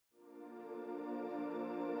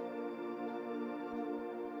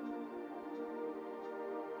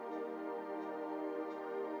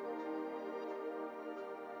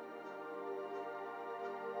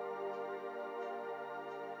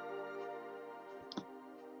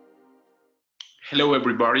Hello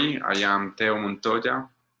everybody, I am Theo Montoya.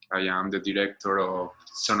 I am the director of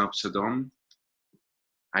Son of Sodom.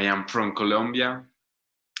 I am from Colombia.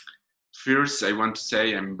 First, I want to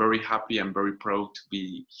say I'm very happy and very proud to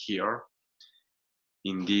be here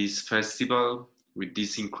in this festival with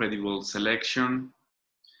this incredible selection.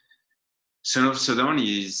 Son of Sodom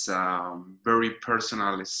is a very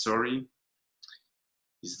personal story.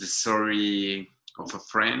 It's the story of a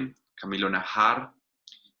friend, Camilo Najar.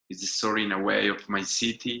 It's the story in a way of my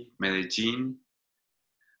city, Medellin.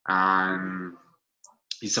 And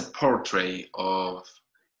it's a portrait of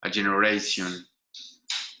a generation.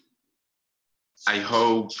 I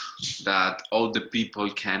hope that all the people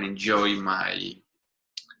can enjoy my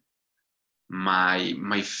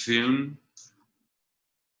film.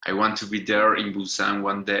 I want to be there in Busan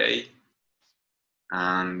one day.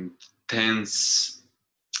 And thanks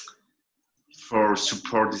for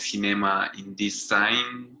support the cinema in these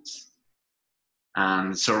times.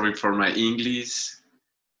 And sorry for my English.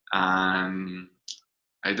 And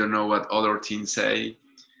I don't know what other teams say.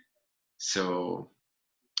 So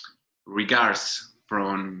regards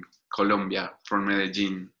from Colombia, from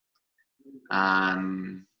Medellin.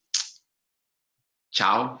 And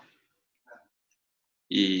chao.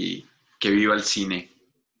 Y que viva el cine.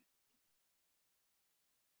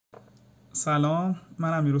 سلام،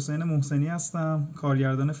 من امیر حسین محسنی هستم،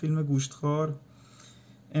 کارگردان فیلم گوشتخوار.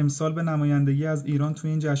 امسال به نمایندگی از ایران توی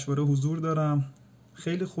این جشنواره حضور دارم.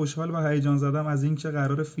 خیلی خوشحال و هیجان زدم از اینکه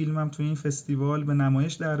قرار فیلمم توی این فستیوال به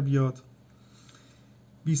نمایش در بیاد.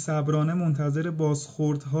 بی‌صبرانه منتظر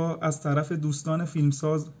بازخوردها از طرف دوستان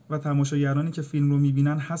فیلمساز و تماشاگرانی که فیلم رو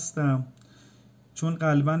میبینن هستم، چون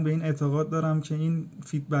قلباً به این اعتقاد دارم که این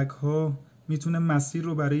فیدبک ها میتونه مسیر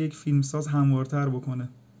رو برای یک فیلمساز هموارتر بکنه.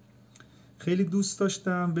 خیلی دوست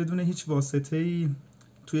داشتم بدون هیچ واسطه‌ای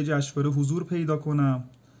توی جشنواره حضور پیدا کنم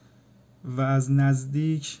و از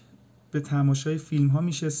نزدیک به تماشای فیلم ها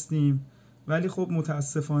میشستیم، ولی خب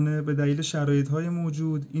متاسفانه به دلیل شرایط های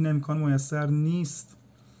موجود این امکان میسر نیست.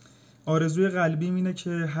 آرزوی قلبیم اینه که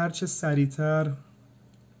هرچه سریعتر،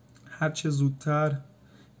 هرچه زودتر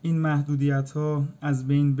این محدودیت ها از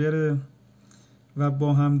بین بره و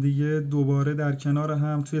با هم دیگه دوباره در کنار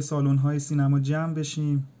هم توی سالن های سینما جمع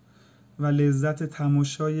بشیم و لذت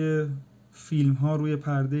تماشای فیلم ها روی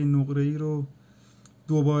پرده نقره‌ای رو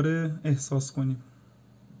دوباره احساس کنیم.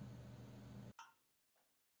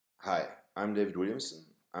 Hi, I'm David Williamson.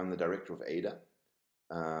 I'm the director of Ada.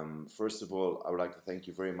 First of all, I would like to thank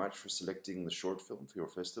you very much for selecting the short film for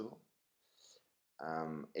your festival.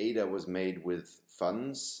 Ada was made with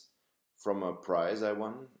funds from a prize I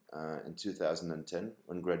won in 2010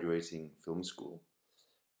 when graduating film school.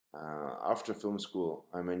 After film school,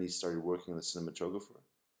 I mainly started working as a cinematographer,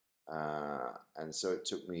 and so it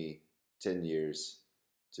took me 10 years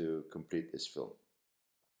to complete this film.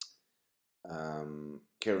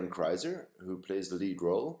 Karen Kreiser, who plays the lead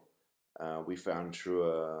role, we found through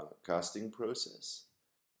a casting process.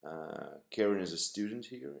 Karen is a student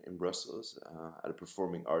here in Brussels at a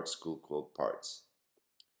performing arts school called Parts.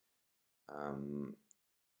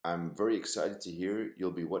 I'm very excited to hear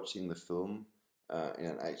you'll be watching the film in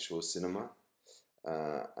an actual cinema,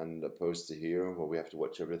 and opposed to here where we have to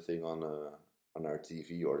watch everything on our TV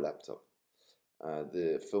or laptop. The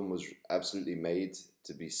film was absolutely made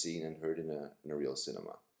to be seen and heard in a real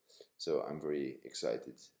cinema, so I'm very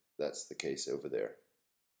excited that's the case over there.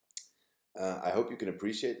 I hope you can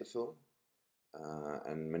appreciate the film,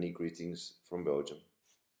 and many greetings from Belgium.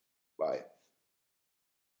 Bye.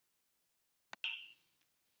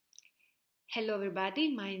 Hello everybody,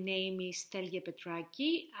 my name is Thelyia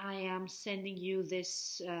Petraki. I am sending you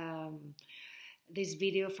this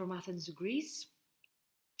video from Athens, Greece.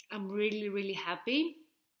 I'm really happy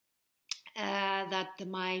that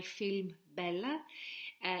my film Bella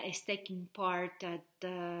is taking part at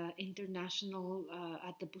the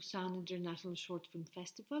Busan International Short Film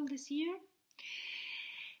Festival this year.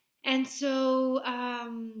 And so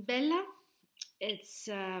Bella, it's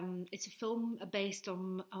a film based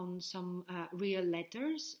on some real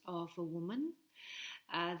letters of a woman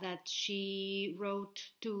that she wrote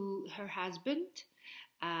to her husband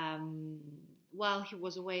while he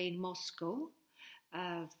was away in Moscow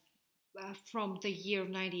from the year of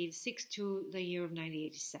 1986 to the year of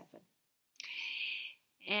 1987.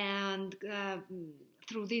 And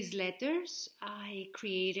through these letters, I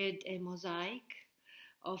created a mosaic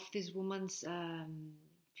of this woman's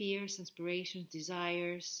fears, inspirations,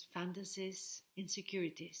 desires, fantasies,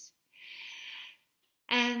 insecurities.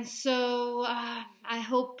 And so I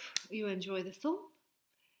hope you enjoy the film.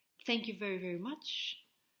 Thank you very much.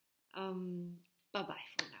 Bye-bye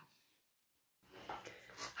for now.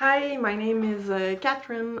 Hi, my name is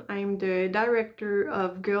Katerine. I'm the director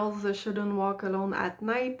of Girls Shouldn't Walk Alone at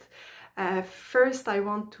Night. First, I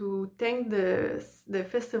want to thank the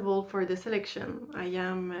festival for the selection. I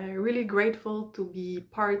am really grateful to be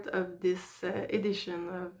part of this edition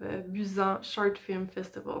of Busan Short Film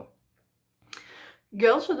Festival.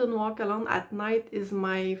 Girls Shouldn't Walk Alone at Night is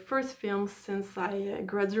my first film since I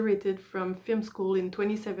graduated from film school in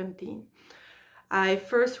 2017. I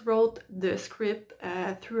first wrote the script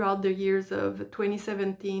throughout the years of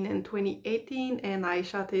 2017 and 2018, and I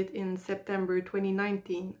shot it in September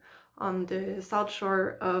 2019 on the south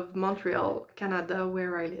shore of Montreal, Canada,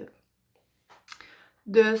 where I live.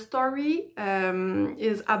 The story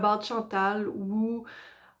is about Chantal, who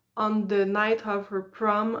on the night of her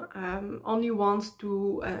prom only wants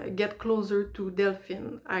to get closer to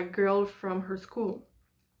Delphine, a girl from her school.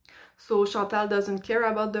 So Chantal doesn't care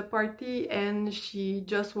about the party and she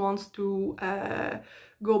just wants to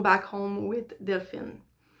go back home with Delphine.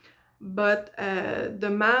 But the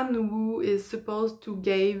man who is supposed to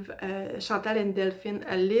give Chantal and Delphine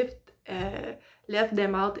a lift left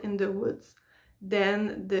them out in the woods.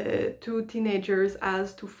 Then the two teenagers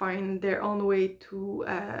has to find their own way to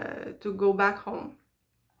go back home.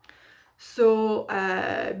 So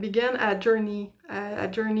began a journey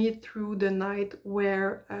through the night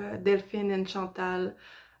where Delphine and Chantal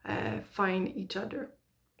find each other.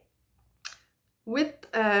 With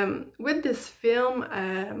this film,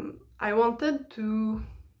 I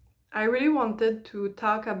really wanted to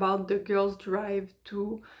talk about the girl's drive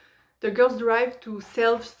to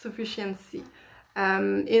self-sufficiency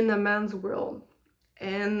in a man's world.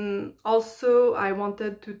 And also I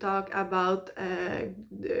wanted to talk about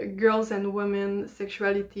girls and women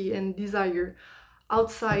sexuality and desire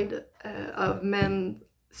outside of men's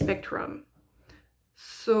spectrum.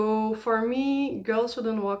 So for me, Girls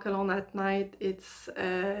Shouldn't Walk Alone at Night is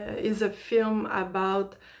a film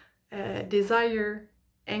about desire,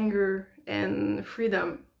 anger, and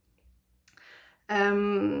freedom.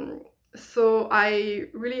 So I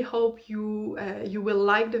really hope you will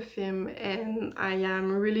like the film, and I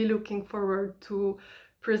am really looking forward to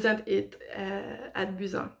present it at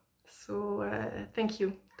Busan. So thank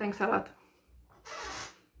you. Thanks a lot.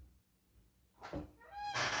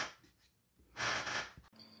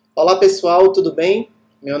 Olá pessoal, tudo bem?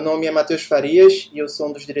 Meu nome é Matheus Farias e eu sou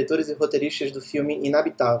um dos diretores e roteiristas do filme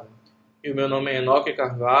Inhabitável. E o meu nome é Enock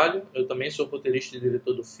Carvalho, eu também sou roteirista e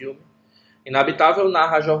diretor do filme. Inhabitável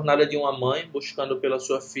narra a jornada de uma mãe buscando pela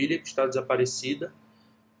sua filha que está desaparecida.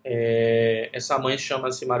 Essa mãe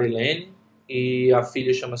chama-se Marilene e a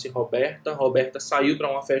filha chama-se Roberta. Roberta saiu para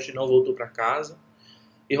uma festa e não voltou para casa.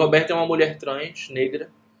 E Roberta é uma mulher trans,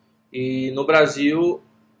 negra. E no Brasil,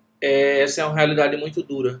 essa é uma realidade muito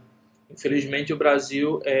dura. Infelizmente, o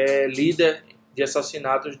Brasil é líder de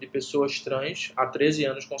assassinatos de pessoas trans há 13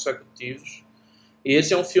 anos consecutivos. E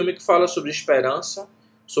esse é um filme que fala sobre esperança,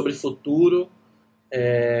 sobre futuro.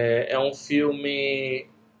 É um filme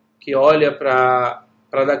que olha para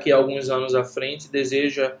daqui a alguns anos à frente,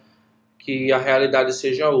 deseja que a realidade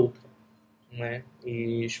seja outra, né?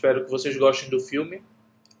 E espero que vocês gostem do filme.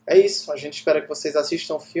 É isso, a gente espera que vocês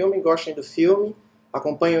assistam o filme, gostem do filme,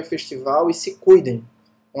 acompanhem o festival e se cuidem.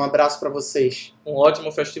 Um abraço para vocês. Um ótimo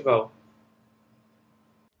festival.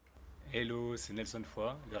 Hello, c'est Nelson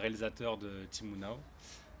Foy, le réalisateur de Timunao.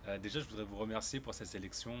 Déjà, je voudrais vous remercier pour cette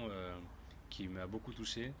sélection qui m'a beaucoup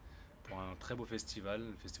touché, pour un très beau festival,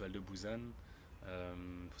 le festival de Busan.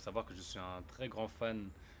 Faut savoir que je suis un très grand fan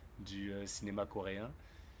du cinéma coréen,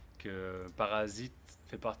 que Parasite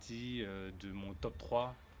fait partie de mon top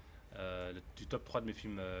 3, du top 3 de mes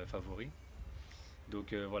films favoris.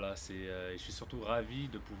 Donc voilà, je suis surtout ravi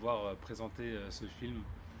de pouvoir présenter ce film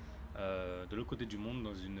de l'autre côté du monde,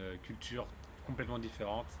 dans une culture complètement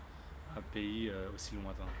différente, un pays aussi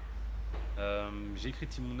lointain. J'ai écrit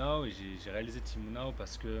Timunao et j'ai réalisé Timunao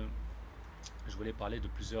parce que je voulais parler de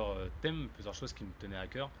plusieurs thèmes, plusieurs choses qui me tenaient à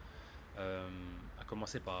cœur, à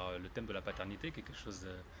commencer par le thème de la paternité, qui est quelque chose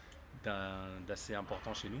d'assez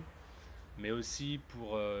important chez nous, mais aussi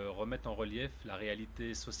pour remettre en relief la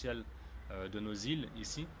réalité sociale de nos îles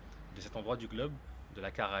ici, de cet endroit du globe, de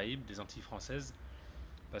la Caraïbe, des Antilles françaises,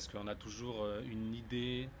 parce qu'on a toujours une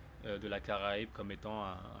idée de la Caraïbe comme étant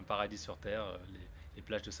un paradis sur terre, les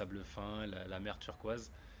plages de sable fin, la mer turquoise,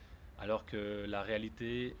 alors que la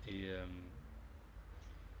réalité est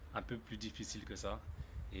un peu plus difficile que ça.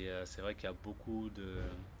 Et c'est vrai qu'il y a beaucoup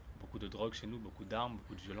de drogue chez nous, beaucoup d'armes,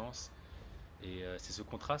 beaucoup de violence. Et c'est ce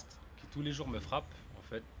contraste qui tous les jours me frappe, en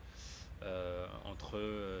fait, entre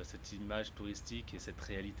cette image touristique et cette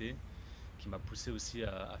réalité qui m'a poussé aussi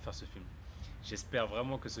à faire ce film. J'espère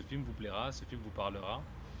vraiment que ce film vous plaira, ce film vous parlera.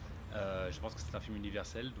 Je pense que c'est un film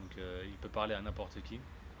universel, donc il peut parler à n'importe qui.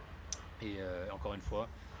 Et encore une fois,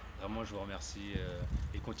 vraiment je vous remercie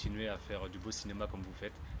et continuez à faire du beau cinéma comme vous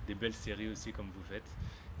faites, des belles séries aussi comme vous faites.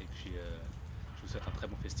 Et puis je vous souhaite un très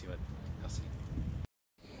bon festival. Merci.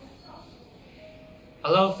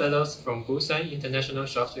 Hello fellows from Busan International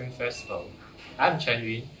Short Film Festival. I'm Chen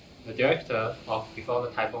Yun, the director of Before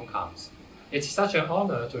the Typhoon Comes. It's such an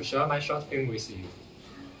honor to share my short film with you.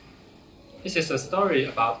 This is a story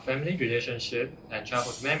about family relationship and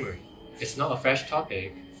childhood memory. It's not a fresh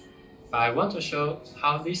topic, but I want to show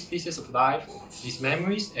how these pieces of life, these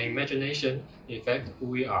memories and imagination affect who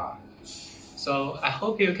we are. So I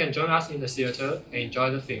hope you can join us in the theater and enjoy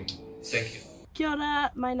the film. Thank you. Kia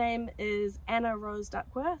ora, my name is Anna Rose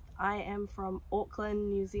Duckworth. I am from Auckland,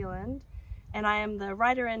 New Zealand, and I am the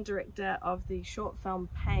writer and director of the short film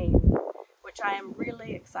Pain, which I am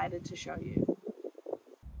really excited to show you.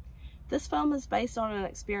 This film is based on an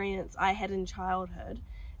experience I had in childhood.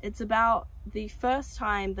 It's about the first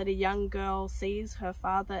time that a young girl sees her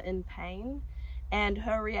father in pain and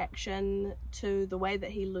her reaction to the way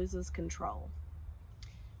that he loses control.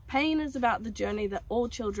 Pain is about the journey that all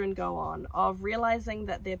children go on, of realizing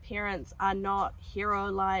that their parents are not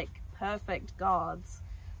hero-like, perfect gods,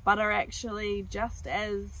 but are actually just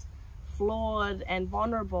as flawed and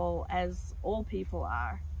vulnerable as all people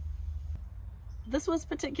are. This was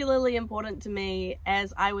particularly important to me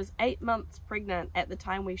as I was 8 months pregnant at the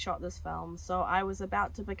time we shot this film, so I was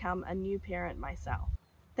about to become a new parent myself.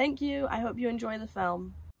 Thank you, I hope you enjoy the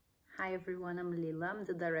film. Hi everyone, I'm Lila. I'm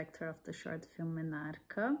the director of the short film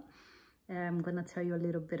Menarca. I'm gonna tell you a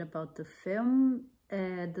little bit about the film.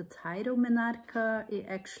 The title Menarca, it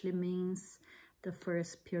actually means the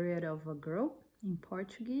first period of a girl in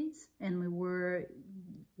Portuguese, and we were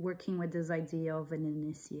working with this idea of an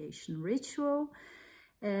initiation ritual.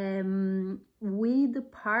 We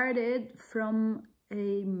departed from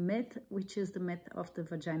a myth, which is the myth of the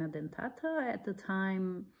vagina dentata. At the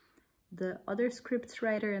time, the other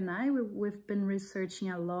scriptwriter and we've been researching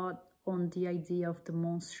a lot on the idea of the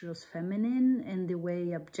monstrous feminine and the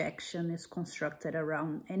way objection is constructed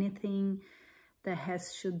around anything that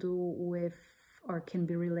has to do with or can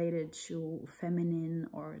be related to feminine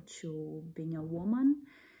or to being a woman.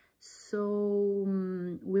 So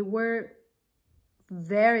we were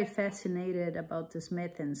very fascinated about this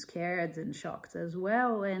myth and scared and shocked as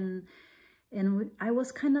well. And I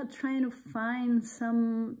was kind of trying to find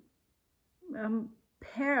some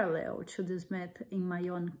parallel to this myth in my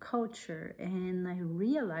own culture, and I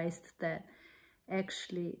realized that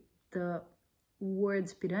actually the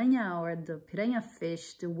words piranha or the piranha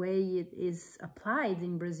fish, the way it is applied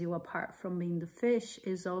in Brazil, apart from being the fish,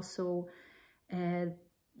 is also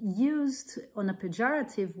used on a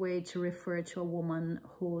pejorative way to refer to a woman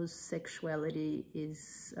whose sexuality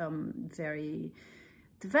is very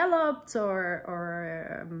developed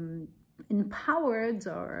or empowered,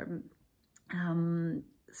 or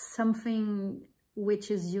something which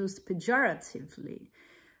is used pejoratively.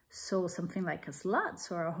 So something like a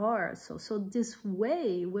slut or a whore. So this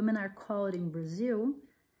way women are called in Brazil,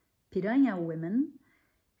 piranha women,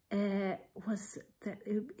 was that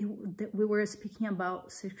we were speaking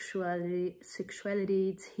about sexuality,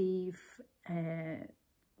 teeth,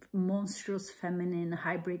 monstrous feminine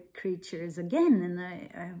hybrid creatures again,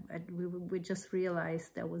 and we just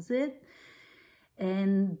realized that was it.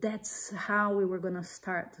 And that's how we were going to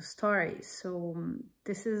start the story. So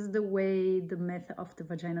this is the way the myth of the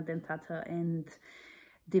vagina dentata and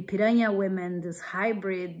the piranha women, this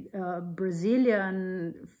hybrid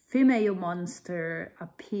Brazilian female monster,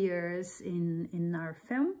 appears in our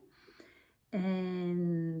film.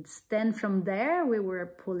 And then from there, we were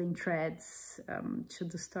pulling threads to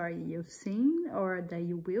the story you've seen or that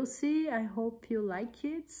you will see. I hope you like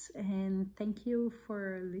it, and thank you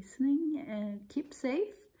for listening, and keep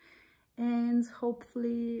safe, and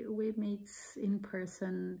hopefully we meet in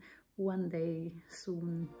person one day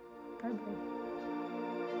soon. Bye bye.